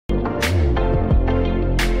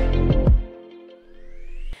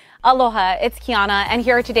Aloha, it's Kiana, and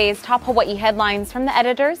here are today's top Hawaii headlines from the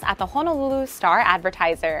editors at the Honolulu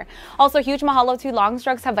Star-Advertiser. Also, huge mahalo to Longs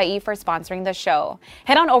Drugs Hawaii for sponsoring the show.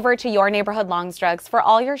 Head on over to your neighborhood Longs Drugs for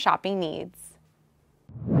all your shopping needs.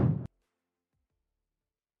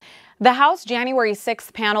 The House January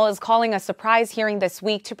 6th panel is calling a surprise hearing this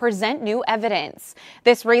week to present new evidence.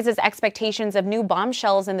 This raises expectations of new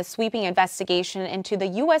bombshells in the sweeping investigation into the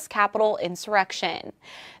U.S. Capitol insurrection.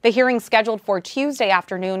 The hearing scheduled for Tuesday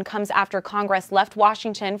afternoon comes after Congress left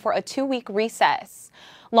Washington for a 2-week recess.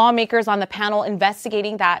 Lawmakers on the panel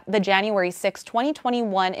investigating the January 6,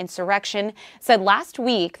 2021 insurrection said last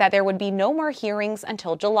week that there would be no more hearings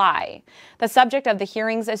until July. The subject of the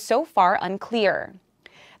hearings is so far unclear.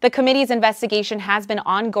 The committee's investigation has been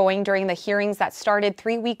ongoing during the hearings that started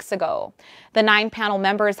 3 weeks ago. The 9 panel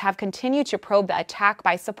members have continued to probe the attack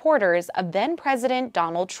by supporters of then-President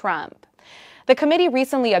Donald Trump. The committee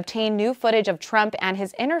recently obtained new footage of Trump and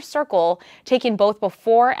his inner circle taken both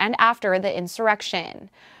before and after the insurrection.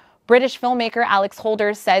 British filmmaker Alex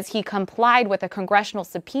Holder says he complied with a congressional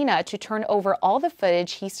subpoena to turn over all the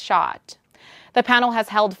footage he shot. The panel has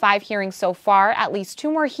held 5 hearings so far. At least 2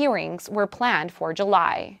 more hearings were planned for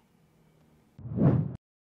July.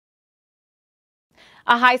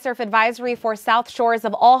 A high surf advisory for south shores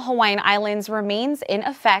of all Hawaiian Islands remains in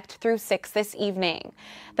effect through 6 this evening.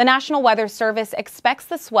 The National Weather Service expects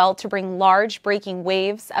the swell to bring large breaking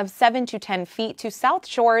waves of 7 to 10 feet to south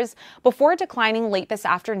shores before declining late this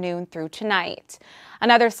afternoon through tonight.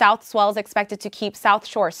 Another south swell is expected to keep South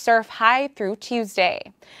Shore surf high through Tuesday.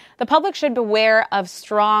 The public should beware of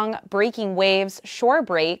strong breaking waves, shore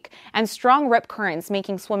break, and strong rip currents,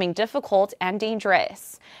 making swimming difficult and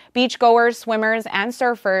dangerous. Beachgoers, swimmers, and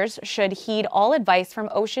surfers should heed all advice from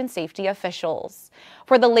ocean safety officials.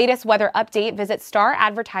 For the latest weather update, visit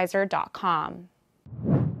staradvertiser.com.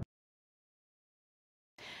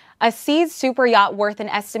 A seized super yacht worth an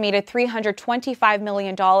estimated $325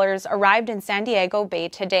 million arrived in San Diego Bay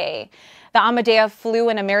today. The Amadea flew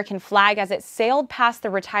an American flag as it sailed past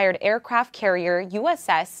the retired aircraft carrier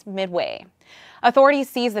USS Midway. Authorities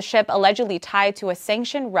seized the ship allegedly tied to a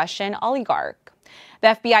sanctioned Russian oligarch. The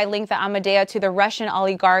FBI linked the Amadea to the Russian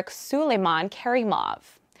oligarch Suleiman Karimov.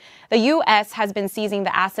 The U.S. has been seizing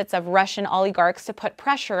the assets of Russian oligarchs to put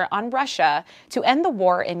pressure on Russia to end the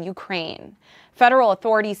war in Ukraine. Federal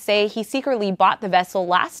authorities say he secretly bought the vessel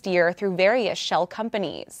last year through various shell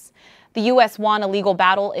companies. The U.S. won a legal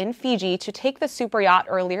battle in Fiji to take the super yacht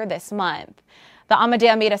earlier this month. The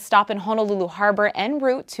Amadea made a stop in Honolulu Harbor en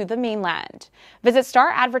route to the mainland. Visit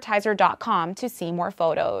staradvertiser.com to see more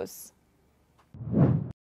photos.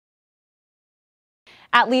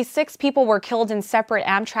 At least 6 people were killed in separate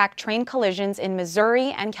Amtrak train collisions in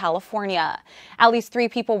Missouri and California. At least 3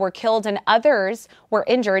 people were killed and others were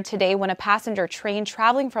injured today when a passenger train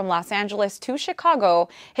traveling from Los Angeles to Chicago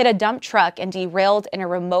hit a dump truck and derailed in a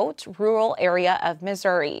remote rural area of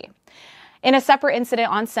Missouri. In a separate incident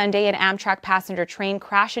on Sunday, an Amtrak passenger train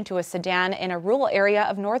crashed into a sedan in a rural area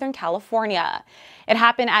of Northern California. It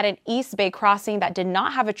happened at an East Bay crossing that did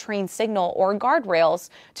not have a train signal or guardrails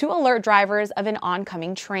to alert drivers of an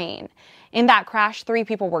oncoming train. In that crash, 3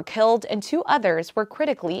 people were killed and 2 others were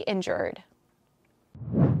critically injured.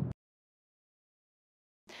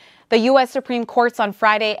 The U.S. Supreme Court on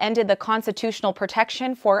Friday ended the constitutional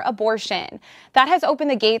protection for abortion. That has opened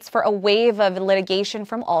the gates for a wave of litigation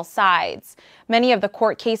from all sides. Many of the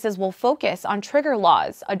court cases will focus on trigger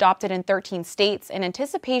laws adopted in 13 states in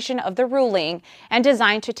anticipation of the ruling and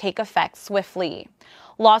designed to take effect swiftly.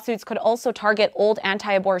 Lawsuits could also target old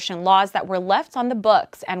anti-abortion laws that were left on the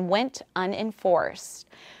books and went unenforced.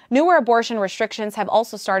 Newer abortion restrictions have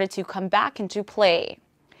also started to come back into play.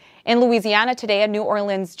 In Louisiana today, a New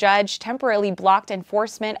Orleans judge temporarily blocked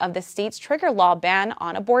enforcement of the state's trigger law ban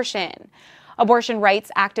on abortion. Abortion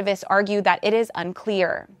rights activists argue that it is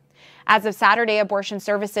unclear. As of Saturday, abortion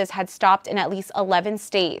services had stopped in at least 11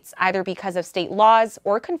 states, either because of state laws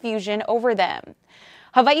or confusion over them.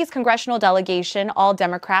 Hawaii's congressional delegation, all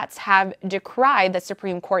Democrats, have decried the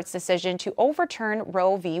Supreme Court's decision to overturn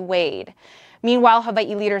Roe v. Wade. Meanwhile,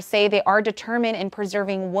 Hawaii leaders say they are determined in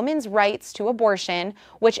preserving women's rights to abortion,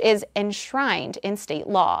 which is enshrined in state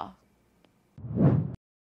law.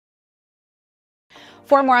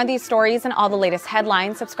 For more on these stories and all the latest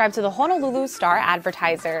headlines, subscribe to the Honolulu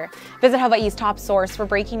Star-Advertiser. Visit Hawaii's top source for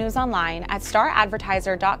breaking news online at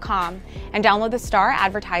staradvertiser.com and download the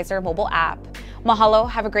Star-Advertiser mobile app. Mahalo,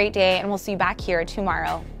 have a great day, and we'll see you back here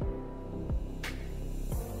tomorrow.